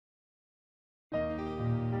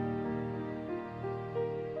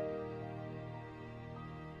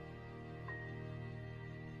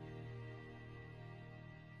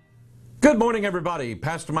Good morning, everybody.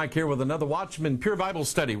 Pastor Mike here with another Watchman Pure Bible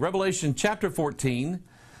Study. Revelation chapter 14,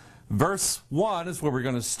 verse 1 is where we're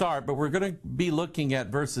going to start, but we're going to be looking at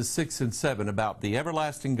verses 6 and 7 about the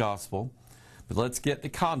everlasting gospel. But let's get the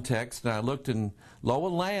context. And I looked, and lo, a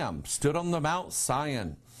lamb stood on the Mount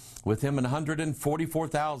Sion, with him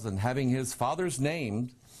 144,000, having his Father's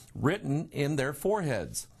name written in their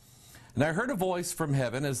foreheads. And I heard a voice from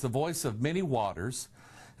heaven as the voice of many waters,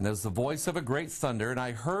 and as the voice of a great thunder, and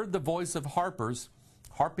I heard the voice of harpers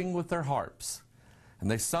harping with their harps. And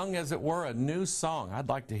they sung, as it were, a new song. I'd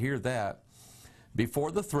like to hear that.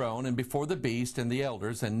 Before the throne and before the beast and the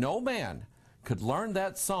elders, and no man could learn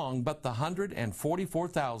that song but the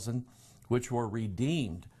 144,000 which were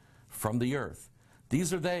redeemed from the earth.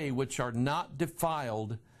 These are they which are not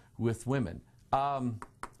defiled with women. I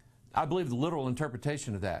believe the literal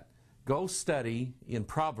interpretation of that. Go study in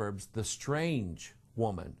Proverbs the strange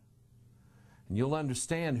woman, and you'll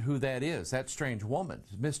understand who that is. That strange woman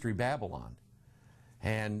is Mystery Babylon.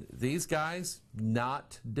 And these guys,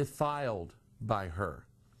 not defiled by her.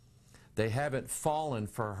 They haven't fallen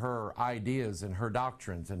for her ideas and her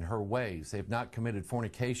doctrines and her ways. They've not committed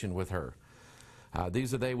fornication with her.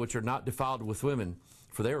 These are they which are not defiled with women,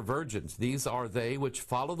 for they are virgins. These are they which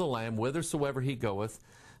follow the Lamb whithersoever he goeth.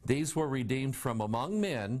 These were redeemed from among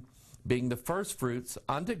men, being the firstfruits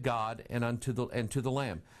unto God and to the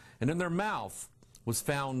Lamb. And in their mouth was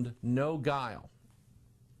found no guile,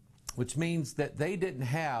 which means that they didn't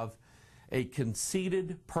have a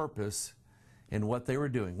conceited purpose in what they were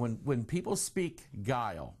doing. When people speak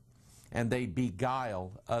guile and they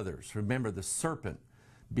beguile others, remember the serpent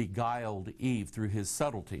beguiled Eve through his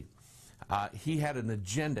subtlety. He had an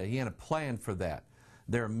agenda. He had a plan for that.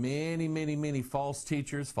 There are many, many, many false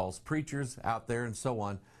teachers, false preachers out there and so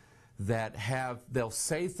on, that they'll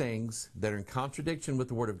say things that are in contradiction with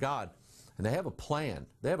the Word of God, and they have a plan,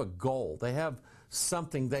 they have a goal, they have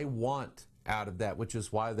something they want out of that, which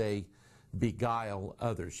is why they beguile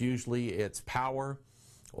others. Usually it's power,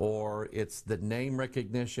 or it's the name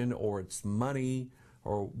recognition, or it's money,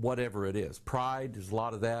 or whatever it is. Pride, there's a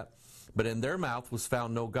lot of that. But in their mouth was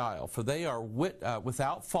found no guile, for they are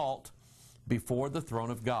without fault before the throne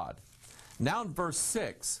of God. Now in verse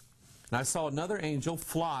 6, and I saw another angel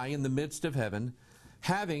fly in the midst of heaven,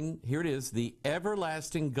 having, here it is, the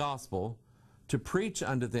everlasting gospel to preach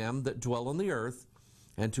unto them that dwell on the earth,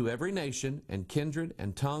 and to every nation, and kindred,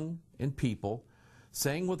 and tongue, and people,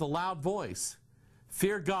 saying with a loud voice,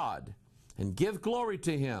 Fear God, and give glory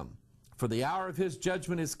to him, for the hour of his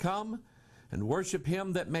judgment is come, and worship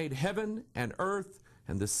him that made heaven, and earth,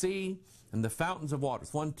 and the sea, and the fountains of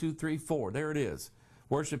waters. 1, 2, 3, 4, there it is.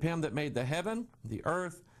 Worship him that made the heaven, the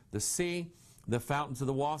earth, the sea, the fountains of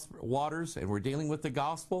the waters, and we're dealing with the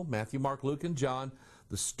gospel, Matthew, Mark, Luke, and John,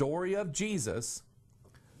 the story of Jesus,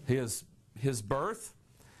 his birth,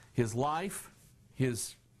 his life,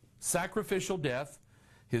 his sacrificial death,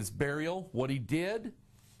 his burial, what he did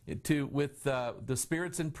with the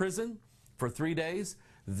spirits in prison for 3 days,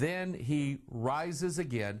 then he rises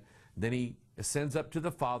again, then he ascends up to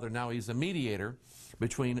the Father. Now he's a mediator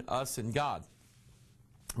between us and God.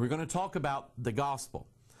 We're going to talk about the gospel.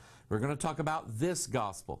 We're going to talk about this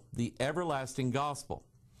gospel, the everlasting gospel.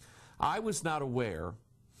 I was not aware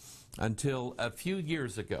until a few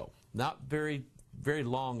years ago, not very, very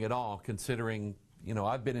long at all, considering,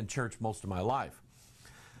 I've been in church most of my life.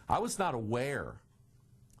 I was not aware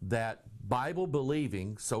that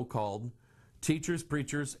Bible-believing, so-called teachers,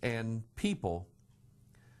 preachers, and people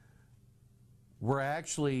were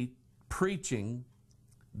actually preaching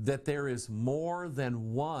that there is more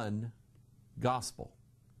than one gospel.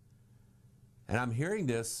 And I'm hearing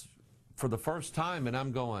this for the first time, and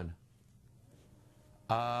I'm going,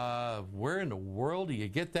 where in the world do you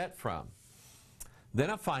get that from? Then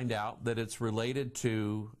I find out that it's related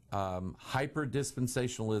to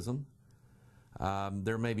hyper-dispensationalism.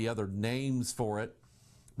 There may be other names for it,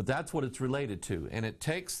 but that's what it's related to. And it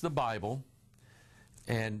takes the Bible,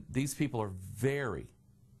 and these people are very,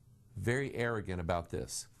 very arrogant about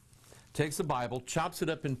this. Takes the Bible, chops it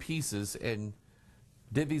up in pieces, and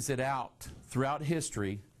divvies it out throughout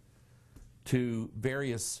history to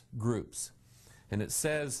various groups. And it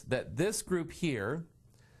says that this group here,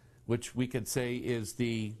 which we could say is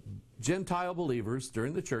the Gentile believers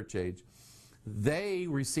during the church age, they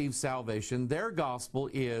receive salvation. Their gospel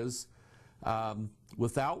is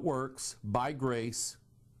without works, by grace,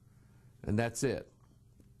 and that's it.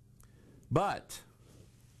 But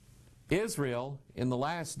Israel in the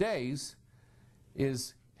last days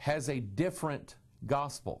has a different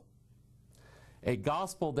gospel. A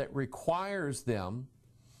gospel that requires them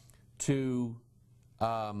to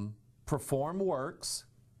perform works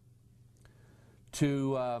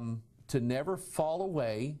to never fall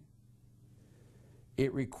away.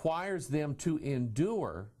 It requires them to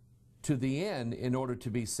endure to the end in order to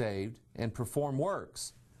be saved and perform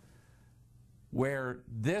works, where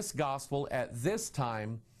this gospel at this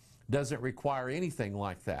time doesn't require anything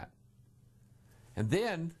like that. And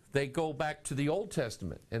then they go back to the Old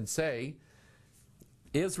Testament and say,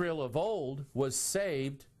 Israel of old was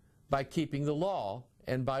saved by keeping the law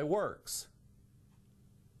and by works.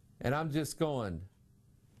 And I'm just going,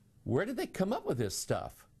 where did they come up with this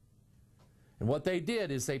stuff? And what they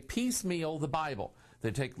did is they piecemeal the Bible.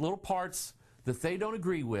 They take little parts that they don't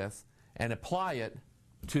agree with and apply it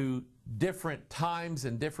to different times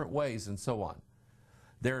and different ways and so on.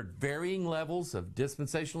 There are varying levels of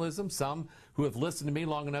dispensationalism. Some who have listened to me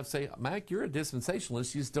long enough say, Mike, you're a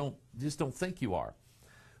dispensationalist. You just don't think you are.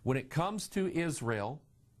 When it comes to Israel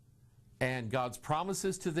and God's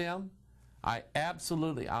promises to them, I'm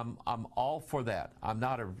all for that. I'm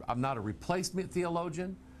not a replacement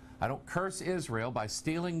theologian. I don't curse Israel by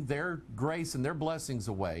stealing their grace and their blessings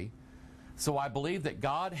away. So I believe that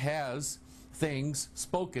God has things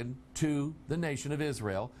spoken to the nation of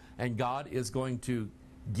Israel, and God is going to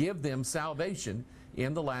give them salvation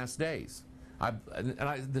in the last days.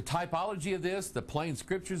 The typology of this, the plain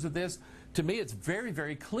scriptures of this, to me it's very,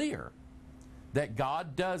 very clear that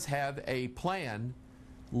God does have a plan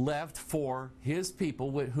left for His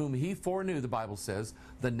people, with whom He foreknew, the Bible says,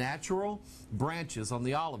 the natural branches on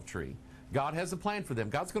the olive tree. God has a plan for them.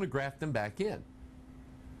 God's going to graft them back in.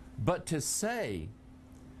 But to say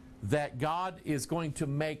that God is going to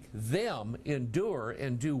make them endure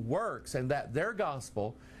and do works, and that their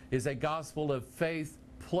gospel is a gospel of faith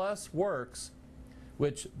plus works,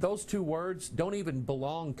 which those two words don't even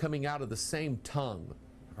belong coming out of the same tongue,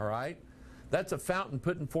 all right? That's a fountain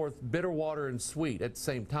putting forth bitter water and sweet at the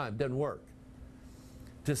same time. Doesn't work.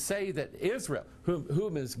 To say that Israel,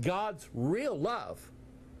 whom is God's real love,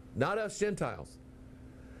 not us Gentiles,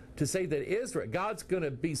 to say that Israel, God's going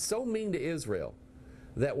to be so mean to Israel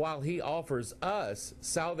that while He offers us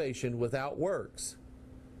salvation without works,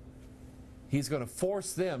 He's going to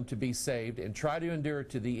force them to be saved and try to endure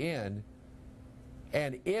to the end.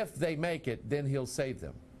 And if they make it, then He'll save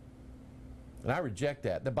them. And I reject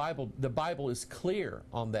that. The Bible is clear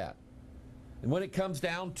on that. And when it comes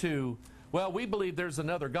down to, well, we believe there's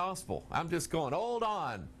another gospel, I'm just going, hold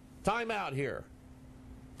on, time out here.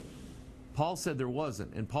 Paul said there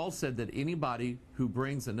wasn't. And Paul said that anybody who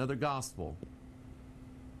brings another gospel,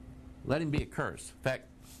 let him be accursed. In fact,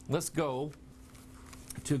 let's go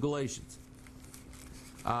to Galatians.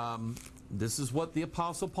 This is what the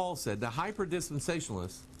Apostle Paul said. The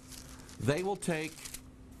hyper-dispensationalists, they will take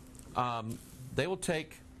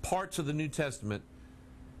parts of the New Testament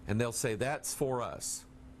and they'll say that's for us.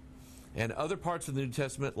 And other parts of the New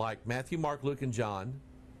Testament, like Matthew, Mark, Luke, and John,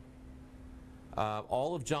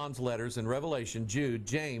 all of John's letters and Revelation, Jude,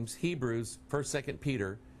 James, Hebrews, 1st, 2nd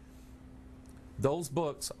Peter, those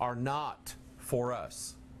books are not for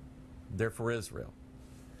us. They're for Israel.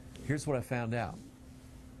 Here's what I found out.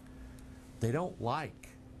 They don't like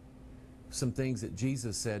some things that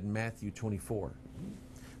Jesus said in Matthew 24.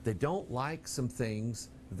 They don't like some things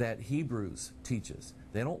that Hebrews teaches.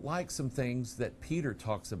 They don't like some things that Peter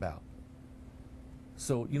talks about.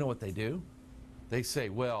 So you know what they do? They say,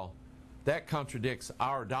 well, that contradicts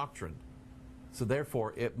our doctrine, so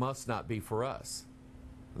therefore it must not be for us.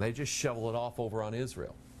 And they just shovel it off over on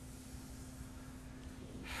Israel.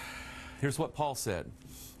 Here's what Paul said.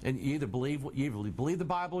 And you either believe the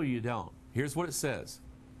Bible or you don't. Here's what it says.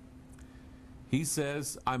 He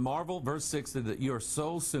says, I marvel, verse 6, that you are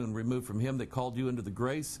so soon removed from Him that called you into the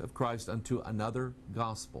grace of Christ unto another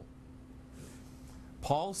gospel.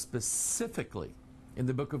 Paul specifically, in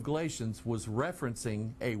the book of Galatians, was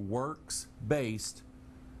referencing a works-based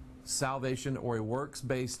salvation or a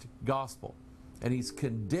works-based gospel. And he's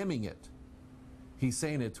condemning it. He's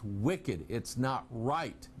saying it's wicked, it's not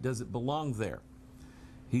right, does it belong there?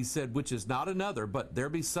 He said, which is not another, but there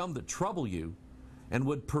be some that trouble you and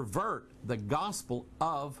would pervert the gospel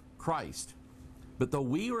of Christ. But though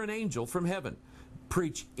we or an angel from heaven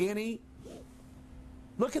preach any...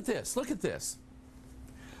 Look at this, look at this.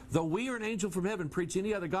 Though we or an angel from heaven preach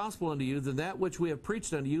any other gospel unto you than that which we have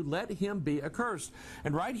preached unto you, let him be accursed.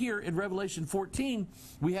 And right here in Revelation 14,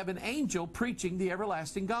 we have an angel preaching the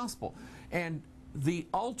everlasting gospel. And the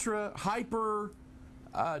ultra-hyper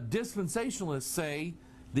dispensationalists say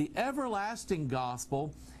the everlasting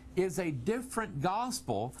gospel is a different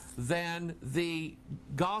gospel than the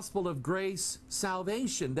gospel of grace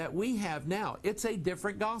salvation that we have now. It's a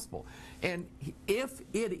different gospel. And if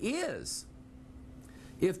it is,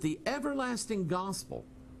 if the everlasting gospel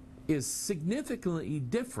is significantly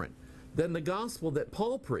different than the gospel that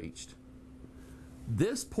Paul preached.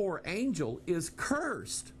 This poor angel is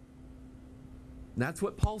cursed. And that's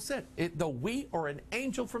what Paul said. Though we are an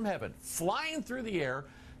angel from heaven, flying through the air,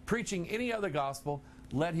 preaching any other gospel,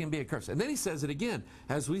 let him be accursed. And then he says it again.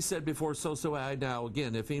 As we said before, so I now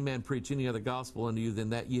again, if any man preach any other gospel unto you than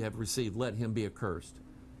that ye have received, let him be accursed.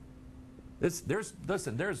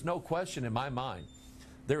 Listen, there's no question in my mind.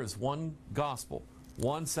 There is one gospel,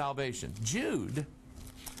 one salvation. Jude,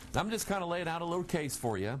 I'm just kind of laying out a little case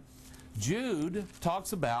for you. Jude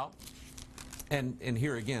talks about, and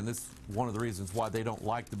here again, this is one of the reasons why they don't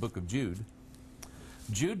like the book of Jude.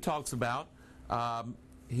 Jude talks about,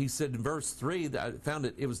 he said in verse 3, that I found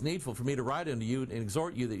it was needful for me to write unto you and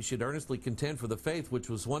exhort you that you should earnestly contend for the faith which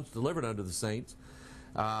was once delivered unto the saints.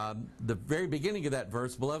 The very beginning of that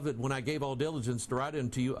verse, beloved, when I gave all diligence to write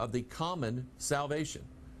unto you of the common salvation.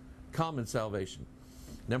 Common salvation.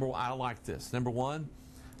 Number one, I like this. Number one,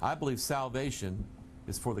 I believe salvation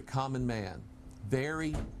is for the common man.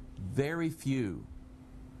 Very, very few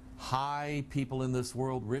high people in this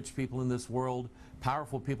world, rich people in this world,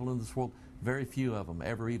 powerful people in this world, very few of them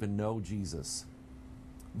ever even know Jesus.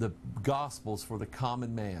 The gospel's for the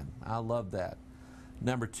common man. I love that.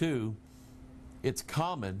 Number two, it's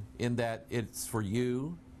common in that it's for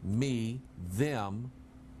you, me, them,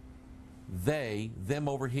 they, them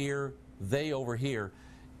over here, they over here.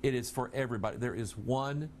 It is for everybody. There is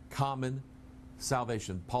one common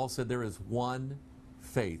salvation. Paul said there is one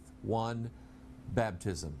faith, one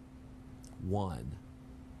baptism, one.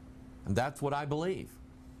 And that's what I believe.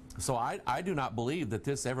 So I do not believe that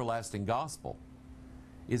this everlasting gospel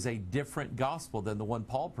is a different gospel than the one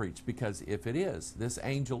Paul preached, because if it is, this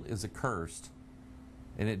angel is accursed,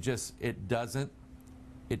 and it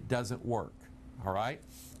doesn't work. All right?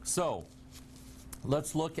 So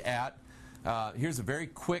let's look at, here's a very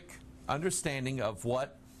quick understanding of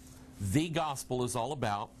what the gospel is all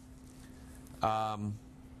about.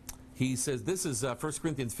 He says, this is 1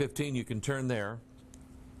 Corinthians 15, you can turn there.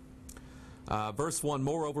 Verse 1,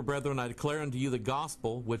 moreover, brethren, I declare unto you the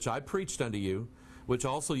gospel which I preached unto you, which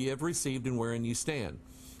also ye have received, and wherein ye stand,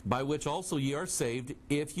 by which also ye are saved,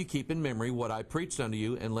 if ye keep in memory what I preached unto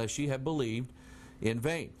you, unless ye have believed in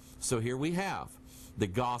vain. So here we have the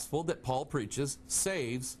gospel that Paul preaches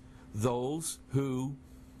saves those who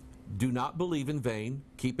do not believe in vain,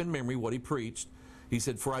 keep in memory what he preached. He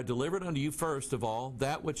said, for I delivered unto you first of all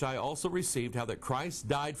that which I also received, how that Christ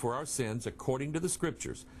died for our sins according to the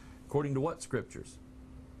Scriptures. According to what Scriptures?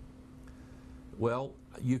 Well,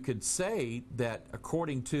 you could say that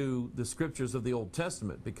according to the Scriptures of the Old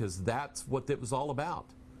Testament, because that's what it was all about.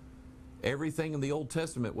 Everything in the Old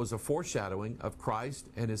Testament was a foreshadowing of Christ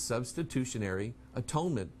and his substitutionary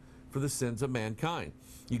atonement for the sins of mankind.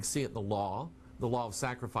 You can see it in the law of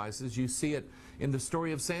sacrifices. You see it in the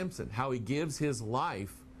story of Samson, how he gives his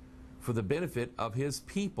life for the benefit of his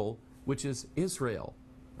people, which is Israel.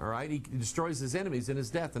 All right? He destroys his enemies in his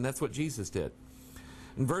death, and that's what Jesus did.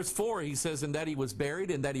 In verse 4, he says, in that he was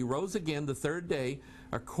buried, and that he rose again the third day,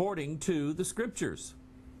 according to the Scriptures.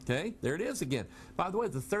 Okay? There it is again. By the way,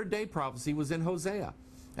 the third day prophecy was in Hosea.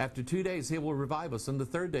 After 2 days he will revive us. On the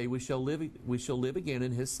third day we shall live again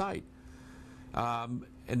in his sight. And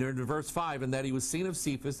then in verse 5, and that he was seen of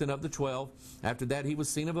Cephas and of the 12. After that he was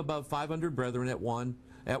seen of above 500 brethren at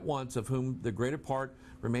once, of whom the greater part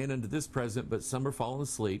remain unto this present, but some are fallen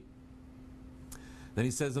asleep. Then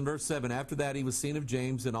he says in verse 7, after that he was seen of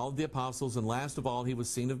James and all of the apostles, and last of all he was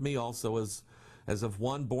seen of me also, as of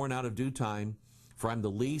one born out of due time. For I am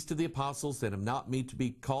the least of the apostles, and am not meet to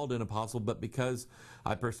be called an apostle, but because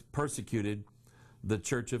I persecuted the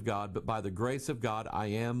church of God. But by the grace of God I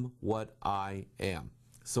am what I am.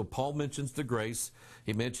 So Paul mentions the grace.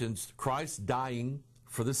 He mentions Christ dying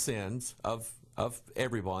for the sins of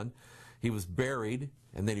everyone. He was buried,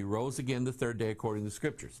 and then he rose again the third day according to the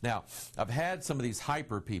Scriptures. Now, I've had some of these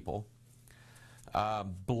hyper people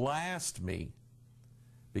blast me,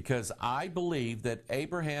 because I believe that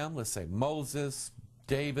Abraham, let's say Moses,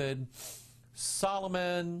 David,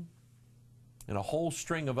 Solomon, and a whole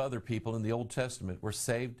string of other people in the Old Testament were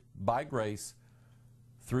saved by grace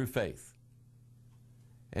through faith.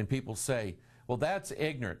 And people say, well, that's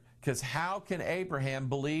ignorant, because how can Abraham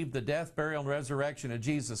believe the death, burial, and resurrection of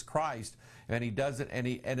Jesus Christ, and he doesn't, and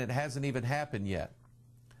it hasn't even happened yet?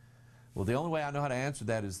 Well, the only way I know how to answer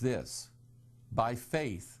that is this: by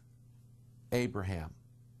faith, Abraham.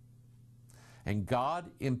 And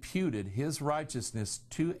God imputed his righteousness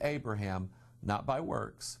to Abraham, not by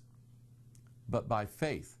works, but by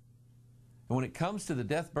faith. And when it comes to the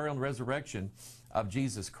death, burial, and resurrection of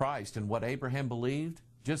Jesus Christ and what Abraham believed,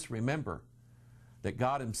 just remember, that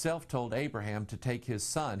God himself told Abraham to take his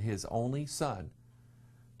son, his only son,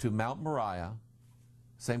 to Mount Moriah,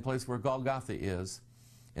 same place where Golgotha is,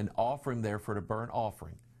 and offer him there for a burnt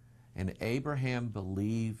offering. And Abraham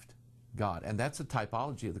believed God. And that's a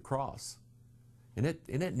typology of the cross. Isn't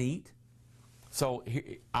it neat? So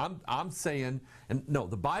I'm saying, and no,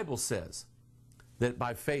 the Bible says that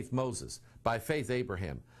by faith Moses, by faith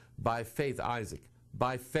Abraham, by faith Isaac,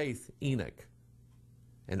 by faith Enoch,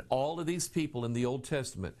 and all of these people in the Old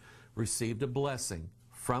Testament received a blessing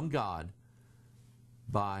from God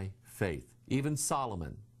by faith. Even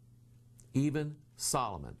Solomon,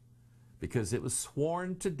 because it was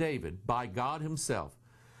sworn to David by God himself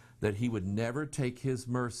that he would never take his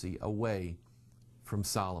mercy away from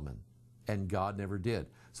Solomon. And God never did.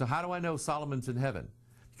 So how do I know Solomon's in heaven?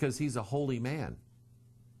 Because he's a holy man.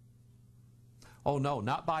 Oh no,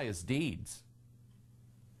 not by his deeds,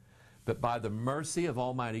 but by the mercy of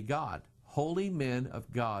Almighty God. Holy men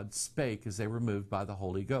of God spake as they were moved by the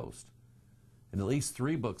Holy Ghost. And at least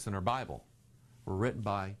 3 books in our Bible were written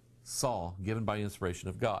by Saul, given by inspiration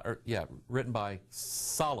of God. Written by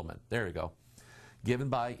Solomon. There you go. Given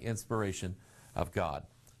by inspiration of God.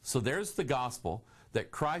 So there's the gospel that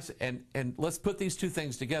Christ, and let's put these two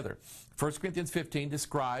things together. 1 Corinthians 15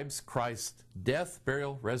 describes Christ's death,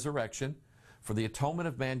 burial, resurrection for the atonement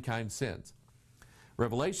of mankind's sins.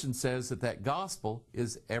 Revelation says that that gospel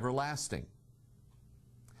is everlasting.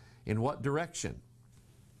 In what direction?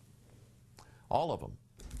 All of them.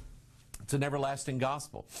 It's an everlasting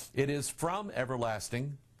gospel. It is from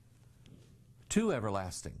everlasting to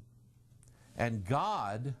everlasting. And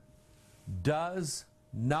God does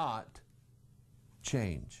not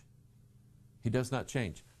change. He does not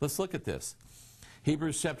change. Let's look at this.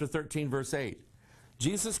 Hebrews chapter 13, verse 8.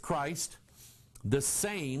 Jesus Christ, the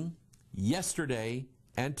same yesterday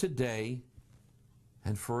and today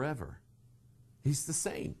and forever. He's the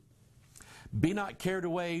same. Be not carried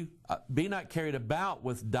about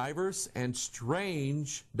with diverse and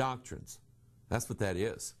strange doctrines. That's what that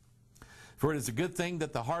is. For it is a good thing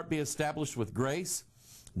that the heart be established with grace,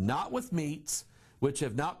 not with meats, which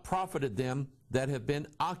have not profited them that have been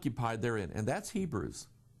occupied therein. And that's Hebrews.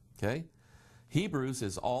 Okay? Hebrews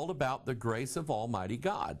is all about the grace of Almighty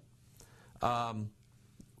God.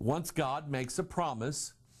 Once God makes a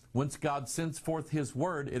promise, once God sends forth His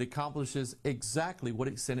Word, it accomplishes exactly what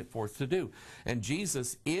He sent it forth to do. And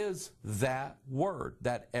Jesus is that Word,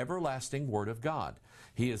 that everlasting Word of God.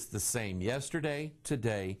 He is the same yesterday,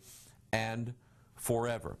 today, and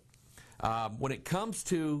forever. When it comes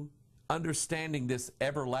to understanding this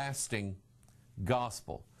everlasting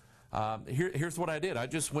gospel, here's what I did. I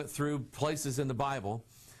just went through places in the Bible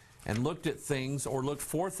and looked at things, or looked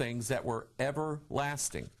for things that were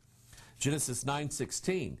everlasting. Genesis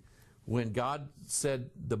 9:16, when God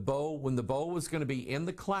said when the bow was going to be in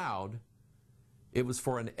the cloud, it was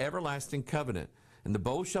for an everlasting covenant. And the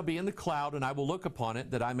bow shall be in the cloud, and I will look upon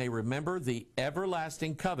it, that I may remember the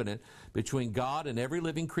everlasting covenant between God and every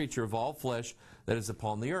living creature of all flesh that is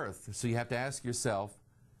upon the earth. So you have to ask yourself,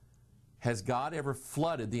 has God ever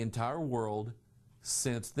flooded the entire world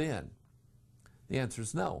since then? The answer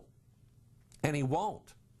is no. And He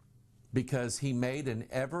won't, because He made an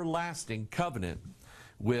everlasting covenant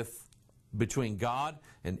between God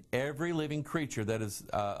and every living creature that is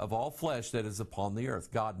of all flesh that is upon the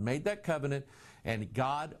earth. God made that covenant, and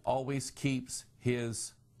God always keeps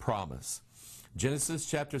His promise. Genesis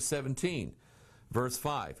chapter 17, verse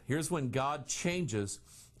 5. Here's when God changes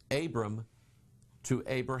Abram to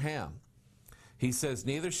Abraham. He says,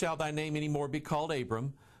 "Neither shall thy name any more be called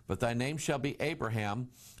Abram, but thy name shall be Abraham,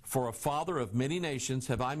 for a father of many nations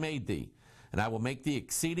have I made thee. And I will make thee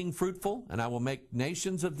exceeding fruitful, and I will make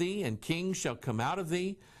nations of thee, and kings shall come out of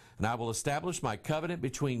thee. And I will establish my covenant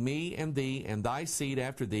between me and thee, and thy seed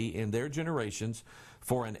after thee in their generations,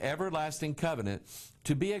 for an everlasting covenant,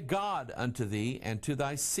 to be a God unto thee, and to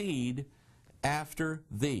thy seed after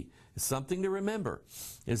thee." Something to remember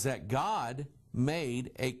is that God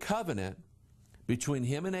made a covenant between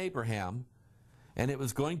Him and Abraham, and it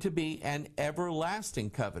was going to be an everlasting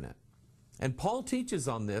covenant. And Paul teaches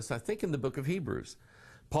on this, I think, in the book of Hebrews.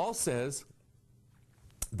 Paul says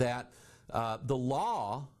that the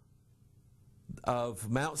law of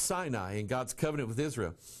Mount Sinai and God's covenant with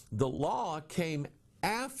Israel, the law came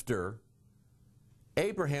after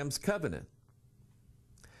Abraham's covenant.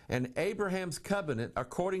 And Abraham's covenant,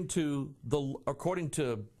 according to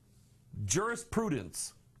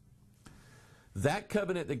jurisprudence, that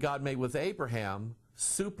covenant that God made with Abraham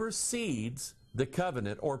supersedes the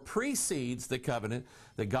covenant, or precedes the covenant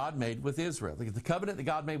that God made with Israel. The covenant that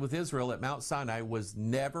God made with Israel at Mount Sinai was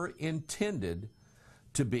never intended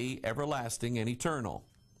to be everlasting and eternal.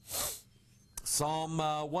 Psalm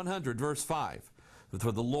 100, verse 5.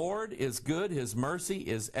 For the Lord is good, his mercy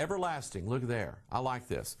is everlasting. Look there. I like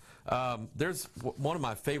this. There's one of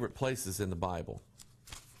my favorite places in the Bible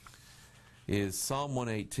is Psalm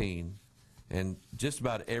 118, and just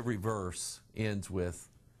about every verse ends with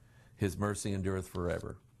his mercy endureth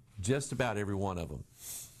forever. Just about every one of them.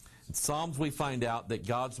 In Psalms we find out that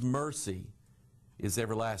God's mercy is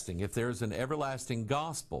everlasting. If there's an everlasting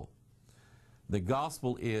gospel, the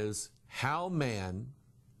gospel is how man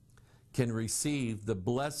can receive the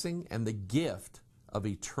blessing and the gift of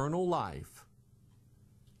eternal life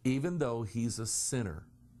even though he's a sinner.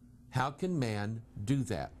 How can man do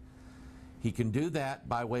that? He can do that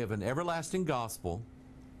by way of an everlasting gospel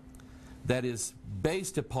that is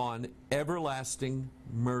based upon everlasting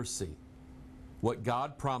mercy. What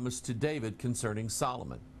God promised to David concerning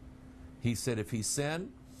Solomon. He said, if he sin,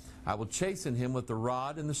 I will chasten him with the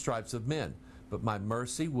rod and the stripes of men, but my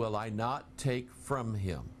mercy will I not take from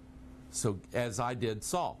him. So as I did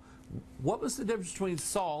Saul. What was the difference between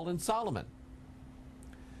Saul and Solomon?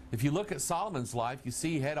 If you look at Solomon's life, you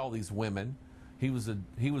see he had all these women. He was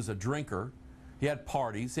a drinker. He had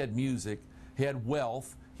parties. He had music. He had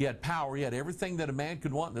wealth. He had power. He had everything that a man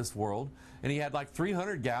could want in this world. And he had like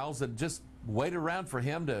 300 gals that just waited around for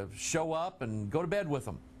him to show up and go to bed with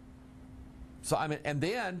them. So I mean, and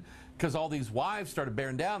then because all these wives started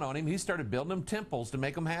bearing down on him, he started building them temples to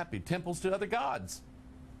make them happy, temples to other gods.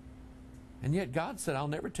 And yet God said, I'll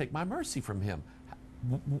never take my mercy from him.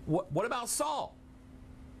 What about Saul?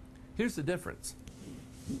 Here's the difference.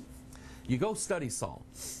 You go study Saul.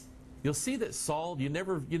 You'll see that Saul, you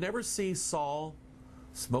never see Saul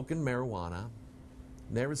smoking marijuana.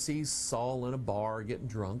 Never see Saul in a bar getting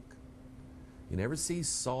drunk. You never see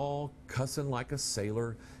Saul cussing like a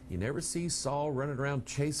sailor. You never see Saul running around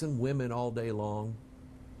chasing women all day long.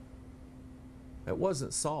 That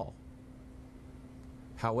wasn't Saul.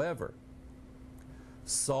 However,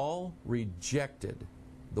 Saul rejected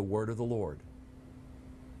the word of the Lord.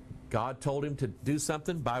 God told him to do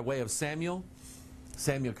something by way of Samuel.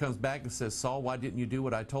 Samuel comes back and says, Saul, why didn't you do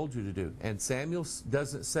what I told you to do? And Samuel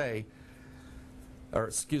doesn't say,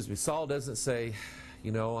 Saul doesn't say,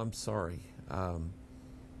 you know, I'm sorry.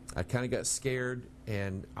 I kind of got scared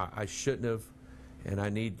and I shouldn't have, and I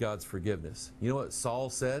need God's forgiveness. You know what Saul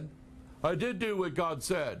said? I did do what God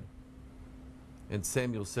said. And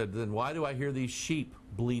Samuel said, then why do I hear these sheep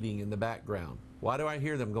bleating in the background? Why do I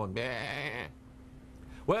hear them going, bah?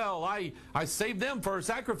 Well, I saved them for a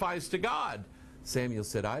sacrifice to God. Samuel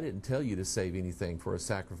said, I didn't tell you to save anything for a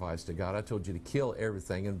sacrifice to God. I told you to kill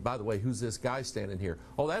everything. And by the way, who's this guy standing here?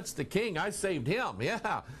 Oh, that's the king. I saved him.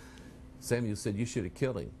 Yeah. Samuel said, you should have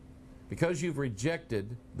killed him. Because you've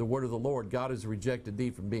rejected the word of the Lord, God has rejected thee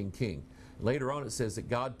from being king. Later on it says that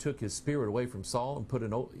God took his spirit away from Saul and put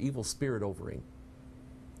an evil spirit over him.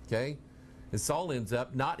 Okay? And Saul ends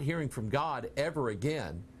up not hearing from God ever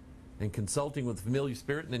again and consulting with the familiar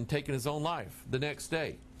spirit and then taking his own life the next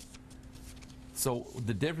day. So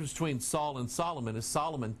the difference between Saul and Solomon is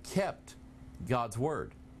Solomon kept God's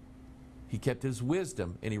word. He kept his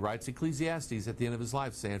wisdom, and he writes Ecclesiastes at the end of his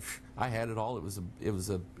life saying, I had it all, it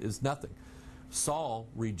was nothing. Saul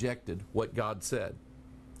rejected what God said,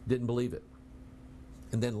 didn't believe it,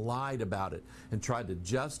 and then lied about it and tried to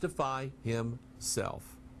justify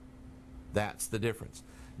himself. That's the difference.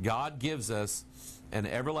 God gives us an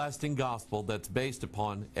everlasting gospel that's based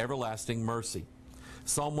upon everlasting mercy.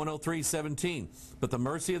 Psalm 103:17, but the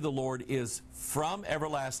mercy of the Lord is from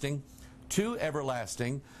everlasting to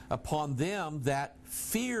everlasting upon them that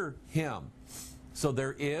fear him. So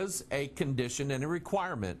there is a condition and a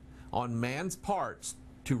requirement on man's parts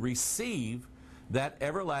to receive that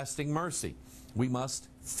everlasting mercy. We must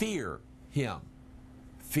fear him.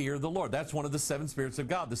 Fear the Lord. That's one of the seven spirits of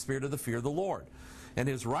God, the spirit of the fear of the Lord. And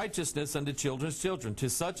his righteousness unto children's children, to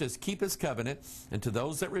such as keep his covenant, and to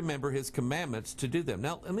those that remember his commandments to do them.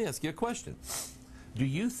 Now, let me ask you a question. Do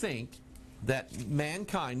you think that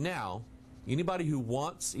mankind now, anybody who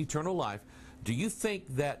wants eternal life, do you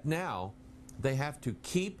think that now they have to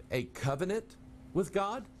keep a covenant with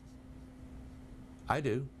God? I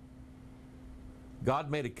do. God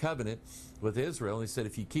made a covenant with Israel, and he said,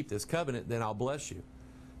 if you keep this covenant, then I'll bless you.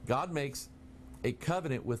 God makes a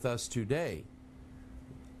covenant with us today.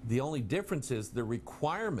 The only difference is the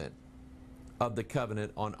requirement of the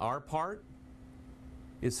covenant on our part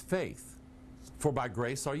is faith. For by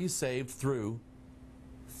grace are you saved through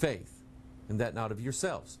faith, and that not of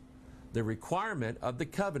yourselves. The requirement of the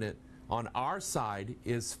covenant on our side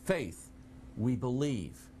is faith. We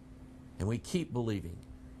believe, and we keep believing.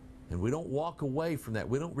 And we don't walk away from that.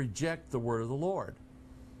 We don't reject the word of the Lord.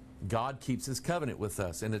 God keeps his covenant with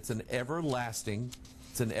us, and it's an everlasting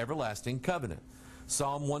covenant.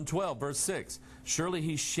 Psalm 112, verse 6, surely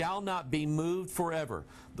he shall not be moved forever.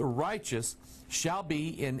 The righteous shall be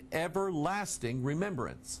in everlasting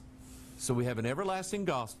remembrance. So we have an everlasting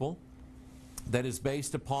gospel that is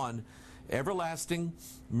based upon everlasting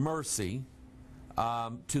mercy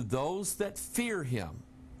to those that fear him.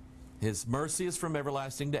 His mercy is from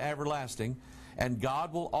everlasting to everlasting, and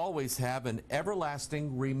God will always have an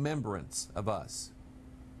everlasting remembrance of us.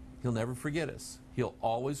 He'll never forget us. He'll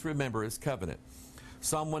always remember his covenant.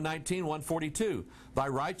 Psalm 119, 142, thy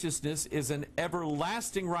righteousness is an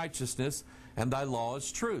everlasting righteousness, and thy law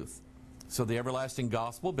is truth. So the everlasting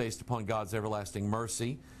gospel, based upon God's everlasting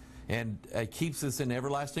mercy, and keeps us in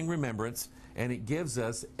everlasting remembrance, and it gives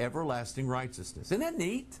us everlasting righteousness. Isn't that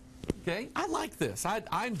neat? Okay, I like this.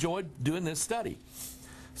 I enjoyed doing this study.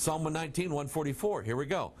 Psalm 119, 144, here we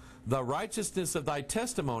go. The righteousness of thy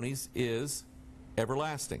testimonies is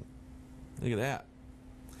everlasting. Look at that.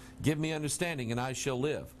 Give me understanding, and I shall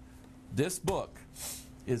live. This book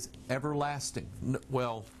is everlasting.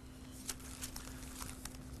 Well,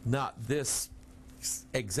 not this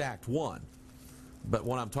exact one, but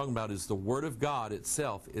what I'm talking about is the Word of God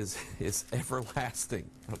itself is everlasting,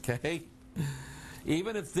 okay?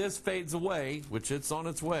 Even if this fades away, which it's on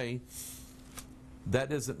its way,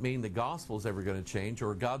 that doesn't mean the gospel is ever going to change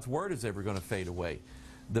or God's Word is ever going to fade away.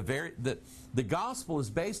 The gospel is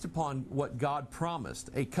based upon what God promised,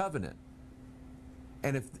 a covenant.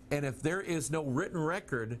 And if there is no written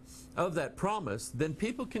record of that promise, then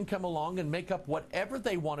people can come along and make up whatever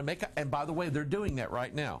they want to make up. And by the way, they're doing that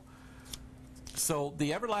right now. So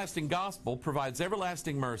the everlasting gospel provides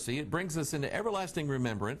everlasting mercy. It brings us into everlasting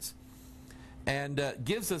remembrance and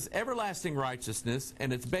gives us everlasting righteousness,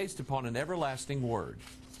 and it's based upon an everlasting word.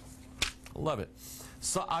 I love it.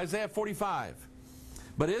 So Isaiah 45.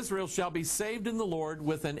 But Israel shall be saved in the Lord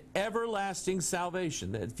with an everlasting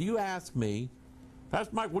salvation. If you ask me,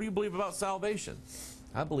 Pastor Mike, what do you believe about salvation?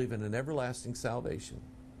 I believe in an everlasting salvation.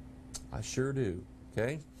 I sure do.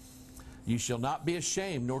 Okay? You shall not be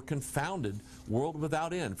ashamed nor confounded, world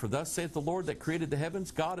without end. For thus saith the Lord that created the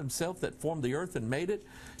heavens, God himself that formed the earth and made it.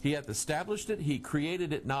 He hath established it. He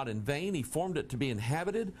created it not in vain. He formed it to be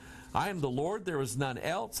inhabited. I am the Lord, there is none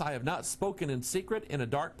else. I have not spoken in secret in a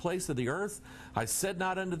dark place of the earth. I said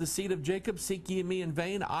not unto the seed of Jacob, seek ye me in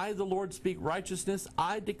vain. I, the Lord, speak righteousness.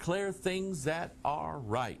 I declare things that are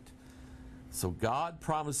right. So God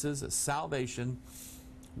promises a salvation,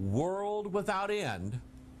 world without end.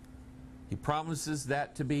 He promises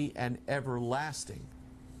that to be an everlasting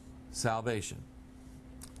salvation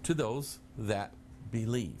to those that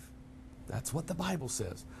believe. That's what the Bible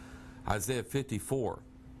says. Isaiah 54.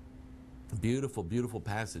 Beautiful, beautiful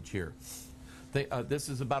passage here. This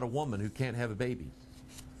is about a woman who can't have a baby,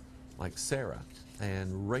 like Sarah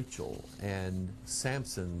and Rachel and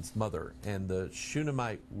Samson's mother and the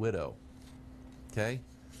Shunammite widow. Okay?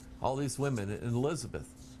 All these women, and Elizabeth,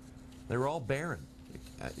 they were all barren.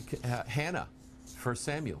 Hannah, 1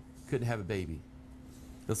 Samuel, couldn't have a baby.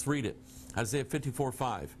 Let's read it. Isaiah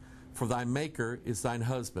 54:5. For thy Maker is thine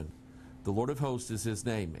husband, the Lord of hosts is his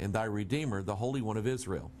name, and thy Redeemer, the Holy One of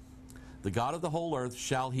Israel. The God of the whole earth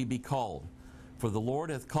shall he be called. For the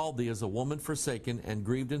Lord hath called thee as a woman forsaken and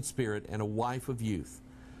grieved in spirit, and a wife of youth.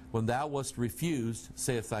 When thou wast refused,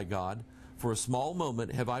 saith thy God, for a small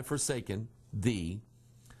moment have I forsaken thee.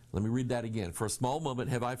 Let me read that again. For a small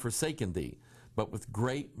moment have I forsaken thee, but with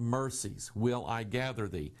great mercies will I gather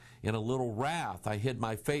thee. In a little wrath I hid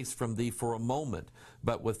my face from thee for a moment,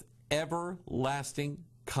 but with everlasting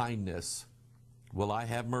kindness will I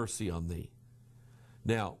have mercy on thee.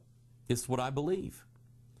 Now, it's what I believe.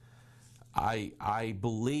 I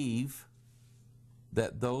believe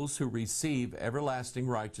that those who receive everlasting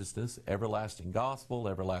righteousness, everlasting gospel,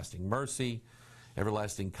 everlasting mercy,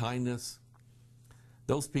 everlasting kindness,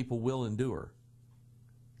 those people will endure.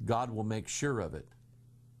 God will make sure of it,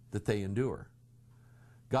 that they endure.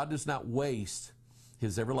 God does not waste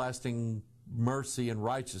his everlasting mercy and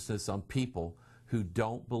righteousness on people who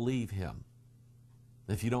don't believe him.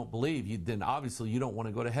 If you don't believe, then obviously you don't want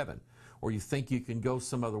to go to heaven, or you think you can go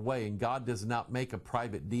some other way, and God does not make a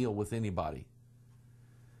private deal with anybody.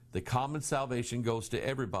 The common salvation goes to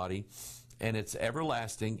everybody, and it's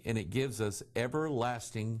everlasting, and it gives us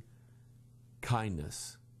everlasting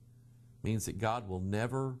kindness. It means that God will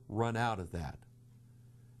never run out of that.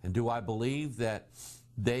 And do I believe that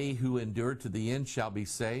they who endure to the end shall be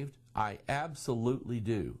saved? I absolutely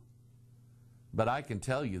do. But I can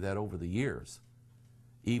tell you that over the years,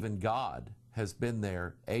 even God has been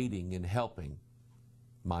there aiding and helping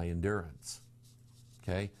my endurance.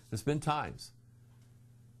 Okay? There's been times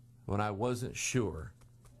when I wasn't sure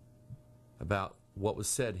about what was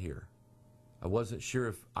said here. I wasn't sure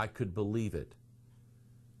if I could believe it.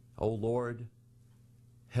 Oh Lord,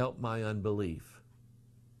 help my unbelief.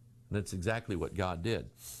 And that's exactly what God did.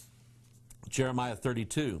 Jeremiah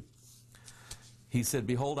 32. He said,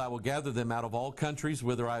 Behold, I will gather them out of all countries,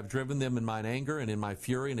 whither I have driven them in mine anger and in my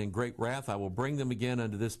fury and in great wrath. I will bring them again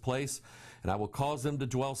unto this place, and I will cause them to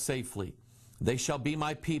dwell safely. They shall be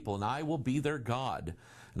my people, and I will be their God.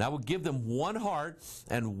 And I will give them one heart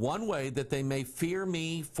and one way, that they may fear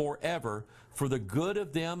me forever, for the good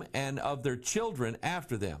of them and of their children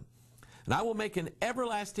after them. And I will make an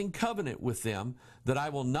everlasting covenant with them, that I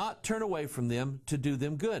will not turn away from them to do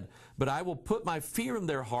them good. But I will put my fear in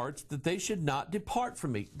their hearts, that they should not depart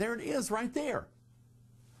from me. There it is right there.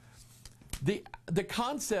 The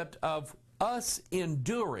concept of us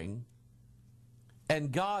enduring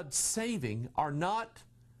and God saving are not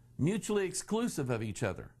mutually exclusive of each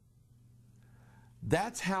other.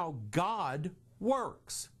 That's how God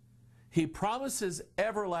works. He promises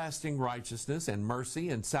everlasting righteousness and mercy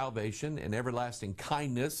and salvation and everlasting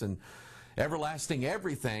kindness and everlasting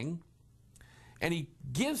everything. And He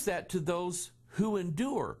gives that to those who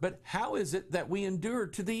endure. But how is it that we endure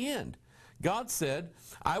to the end? God said,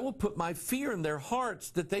 I will put my fear in their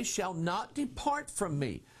hearts, that they shall not depart from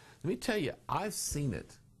me. Let me tell you, I've seen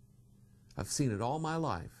it. I've seen it all my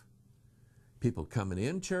life. People coming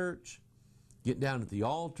in church, getting down at the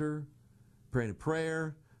altar, praying a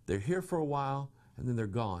prayer. They're here for a while, and then they're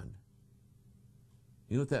gone.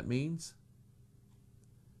 You know what that means?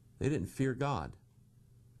 They didn't fear God.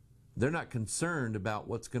 They're not concerned about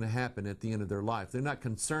what's going to happen at the end of their life. They're not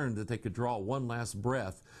concerned that they could draw one last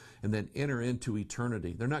breath and then enter into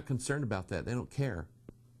eternity. They're not concerned about that. They don't care.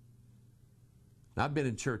 And I've been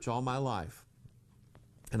in church all my life,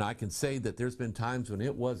 and I can say that there's been times when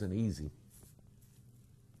it wasn't easy,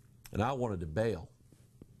 and I wanted to bail.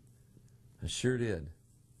 I sure did.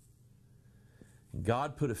 And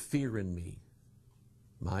God put a fear in me.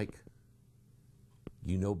 Mike,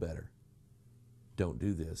 you know better. Don't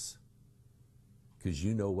do this, because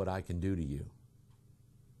you know what I can do to you.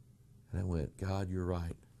 And I went, God, you're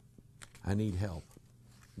right. I need help.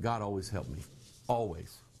 God always helped me.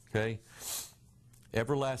 Always. Okay?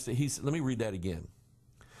 Everlasting. Let me read that again.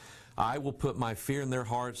 I will put my fear in their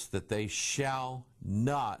hearts, that they shall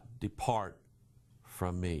not depart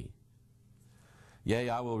from me. Yea,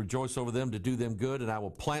 I will rejoice over them to do them good, and I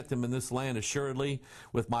will plant them in this land assuredly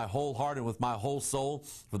with my whole heart and with my whole soul.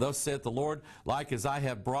 For thus saith the Lord, like as I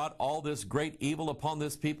have brought all this great evil upon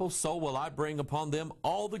this people, so will I bring upon them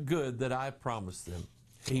all the good that I have promised them.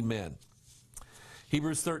 Amen.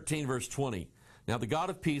 Hebrews 13, verse 20. Now the God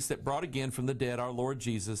of peace, that brought again from the dead our Lord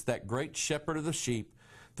Jesus, that great shepherd of the sheep,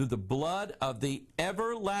 through the blood of the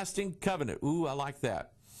everlasting covenant. Ooh, I like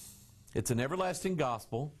that. It's an everlasting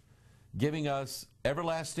gospel, giving us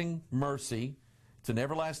everlasting mercy. It's an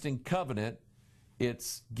everlasting covenant.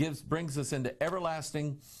 It brings us into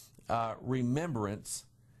everlasting remembrance.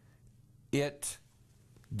 It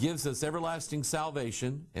gives us everlasting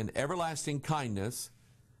salvation and everlasting kindness.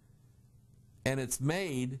 And it's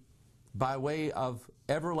made by way of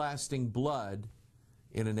everlasting blood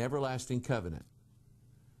in an everlasting covenant.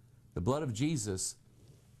 The blood of Jesus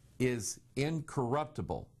is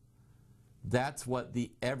incorruptible. That's what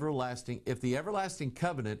the everlasting, if the everlasting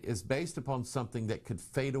covenant is based upon something that could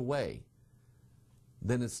fade away,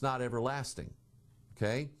 then it's not everlasting.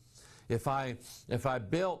 Okay? If I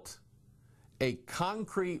built a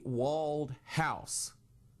concrete walled house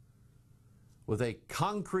with a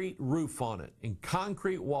concrete roof on it, and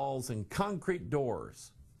concrete walls and concrete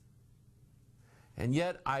doors, and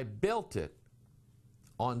yet I built it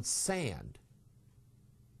on sand,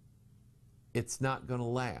 it's not going to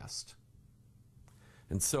last.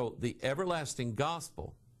 And so the everlasting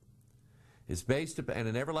gospel is based upon, and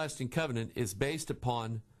an everlasting covenant is based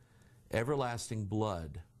upon everlasting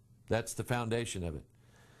blood. That's the foundation of it.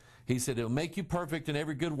 He said, it will make you perfect in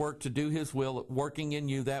every good work to do His will, working in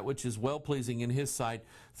you that which is well-pleasing in His sight,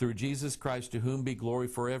 through Jesus Christ, to whom be glory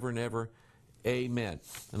forever and ever. Amen.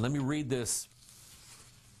 And let me read this.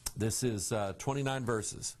 This is 29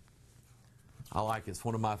 verses. I like it. It's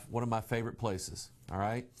one of my favorite places. All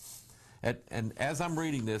right? And as I'm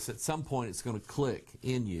reading this, at some point it's going to click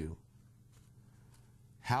in you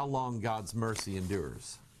how long God's mercy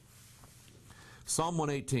endures. Psalm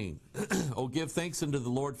 118. Oh, give thanks unto the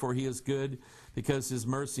Lord, for He is good, because His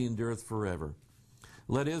mercy endureth forever.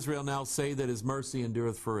 Let Israel now say that His mercy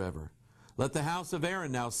endureth forever. Let the house of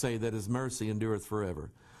Aaron now say that His mercy endureth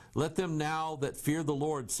forever. Let them now that fear the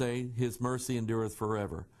Lord say, His mercy endureth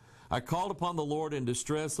forever. I called upon the Lord in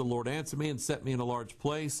distress. The Lord answered me and set me in a large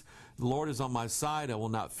place. The Lord is on my side. I will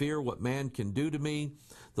not fear what man can do to me.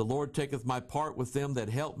 The Lord taketh my part with them that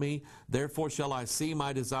help me. Therefore shall I see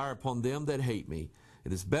my desire upon them that hate me.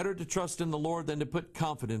 It is better to trust in the Lord than to put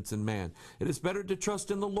confidence in man. It is better to trust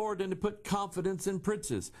in the Lord than to put confidence in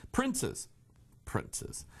princes.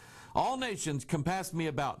 All nations compass me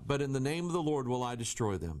about, but in the name of the Lord will I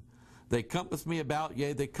destroy them. They compass me about,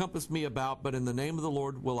 yea, they compass me about, but in the name of the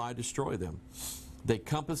Lord will I destroy them. They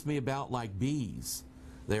compass me about like bees.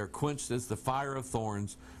 They are quenched as the fire of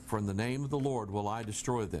thorns, for in the name of the Lord will I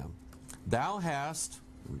destroy them. Thou hast,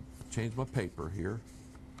 change my paper here.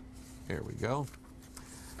 There we go.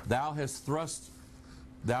 Thou hast thrust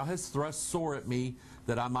sore at me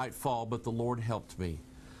that I might fall, but the Lord helped me.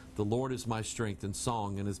 The Lord is my strength and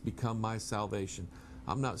song, and has become my salvation.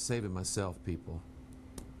 I'm not saving myself, people.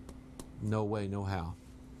 No way, no how.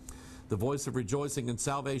 The voice of rejoicing and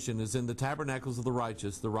salvation is in the tabernacles of the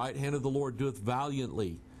righteous. The right hand of the Lord doeth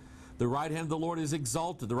valiantly. The right hand of the Lord is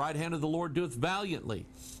exalted. The right hand of the Lord doeth valiantly.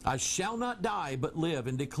 I shall not die, but live,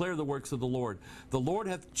 and declare the works of the Lord. The Lord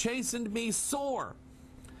hath chastened me sore,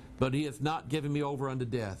 but he hath not given me over unto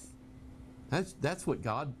death. That's what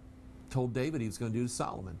God told David he was going to do to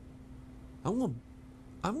Solomon. I'm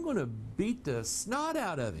going to beat the snot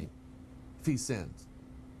out of him if he sins.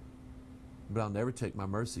 But I'll never take my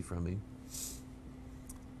mercy from him.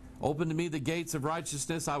 Open to me the gates of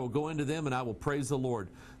righteousness. I will go into them, and I will praise the Lord.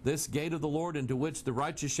 This gate of the Lord into which the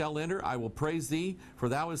righteous shall enter, I will praise thee, for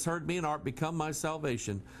thou hast heard me, and art become my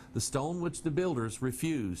salvation. The stone which the builders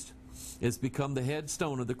refused is become the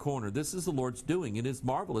headstone of the corner. This is the Lord's doing. It is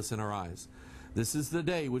marvelous in our eyes. This is the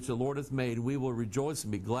day which the Lord hath made. We will rejoice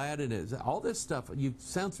and be glad in it. All this stuff,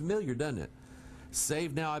 sounds familiar, doesn't it?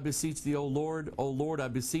 Save now, I beseech thee, O Lord. O Lord, I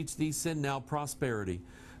beseech thee, send now prosperity.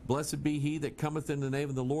 Blessed be he that cometh in the name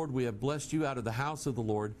of the Lord. We have blessed you out of the house of the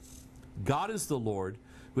Lord. God is the Lord,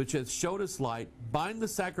 which hath showed us light. Bind the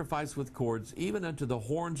sacrifice with cords, even unto the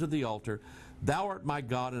horns of the altar. Thou art my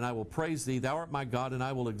God, and I will praise thee. Thou art my God, and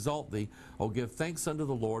I will exalt thee. O give thanks unto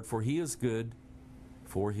the Lord, for he is good,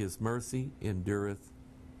 for his mercy endureth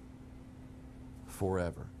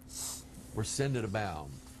forever. Where sin did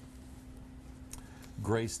abound,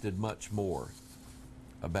 grace did much more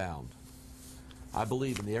abound. I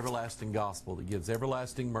believe in the everlasting gospel that gives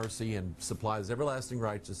everlasting mercy and supplies everlasting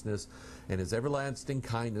righteousness and his everlasting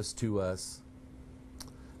kindness to us.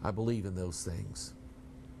 I believe in those things.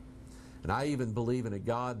 And I even believe in a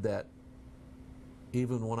God that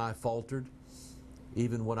even when I faltered,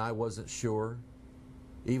 even when I wasn't sure,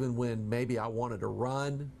 even when maybe I wanted to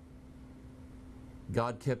run,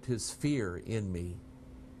 God kept his fear in me.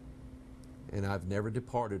 And I've never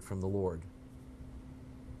departed from the Lord.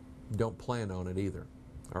 Don't plan on it either.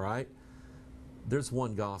 All right? There's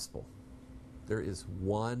one gospel. There is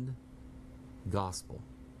one gospel.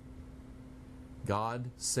 God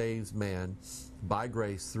saves man by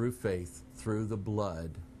grace through faith, through the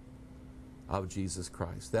blood of Jesus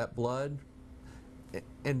Christ. That blood,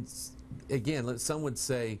 and again, some would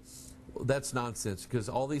say, well, that's nonsense, because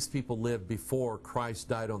all these people lived before Christ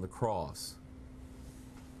died on the cross.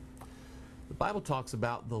 The Bible talks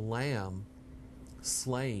about the Lamb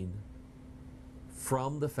slain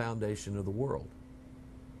from the foundation of the world.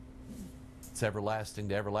 It's everlasting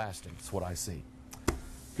to everlasting. That's what I see.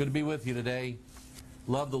 Good to be with you today.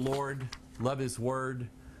 Love the Lord. Love his word.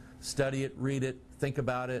 Study it, read it, think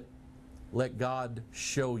about it. Let God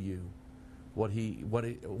show you what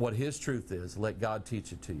his truth is. Let God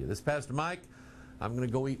teach it to you. This is Pastor Mike. I'm going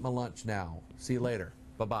to go eat my lunch now. See you later.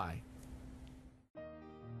 Bye-bye.